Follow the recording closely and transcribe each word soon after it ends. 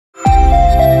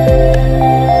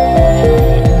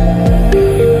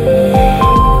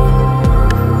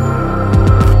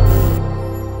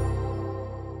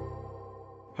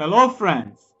Hello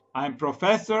friends, I'm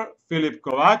Professor Filip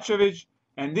Kovacevic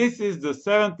and this is the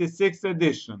 76th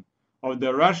edition of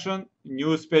the Russian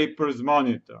Newspapers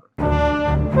Monitor.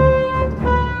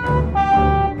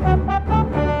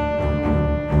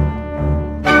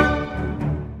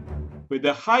 With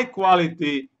the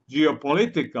high-quality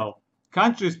geopolitical,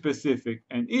 country-specific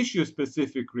and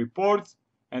issue-specific reports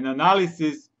and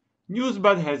analysis,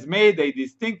 Newsbud has made a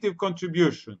distinctive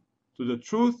contribution to the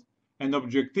truth and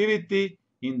objectivity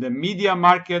in the media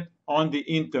market on the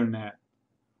internet.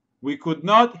 We could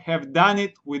not have done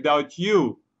it without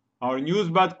you, our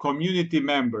Newsbud community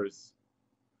members.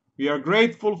 We are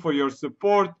grateful for your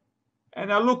support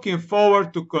and are looking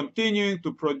forward to continuing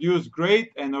to produce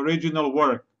great and original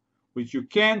work, which you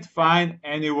can't find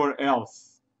anywhere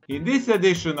else. In this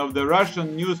edition of the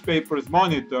Russian Newspapers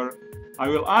Monitor, I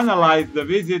will analyze the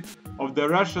visit of the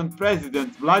Russian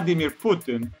President Vladimir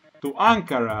Putin to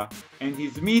Ankara and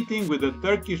his meeting with the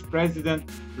Turkish President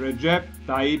Recep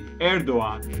Tayyip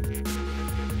Erdogan.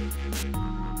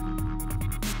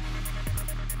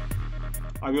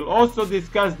 I will also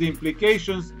discuss the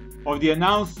implications of the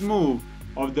announced move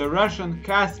of the Russian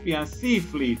Caspian Sea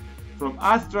fleet from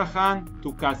Astrakhan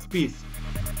to Kaspiysk.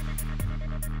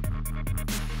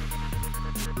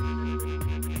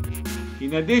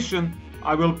 In addition,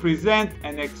 I will present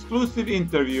an exclusive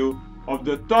interview of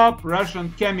the top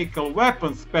Russian chemical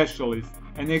weapons specialist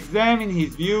and examine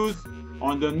his views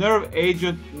on the nerve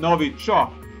agent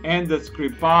Novichok and the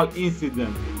Skripal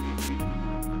incident.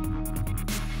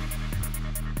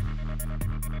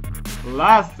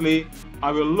 Lastly,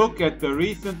 I will look at the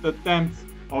recent attempts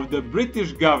of the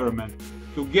British government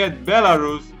to get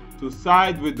Belarus to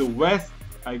side with the West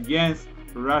against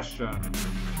Russia.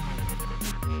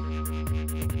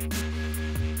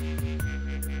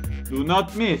 Do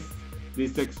not miss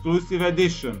this exclusive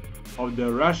edition of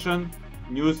the Russian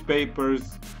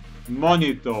Newspapers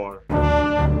Monitor.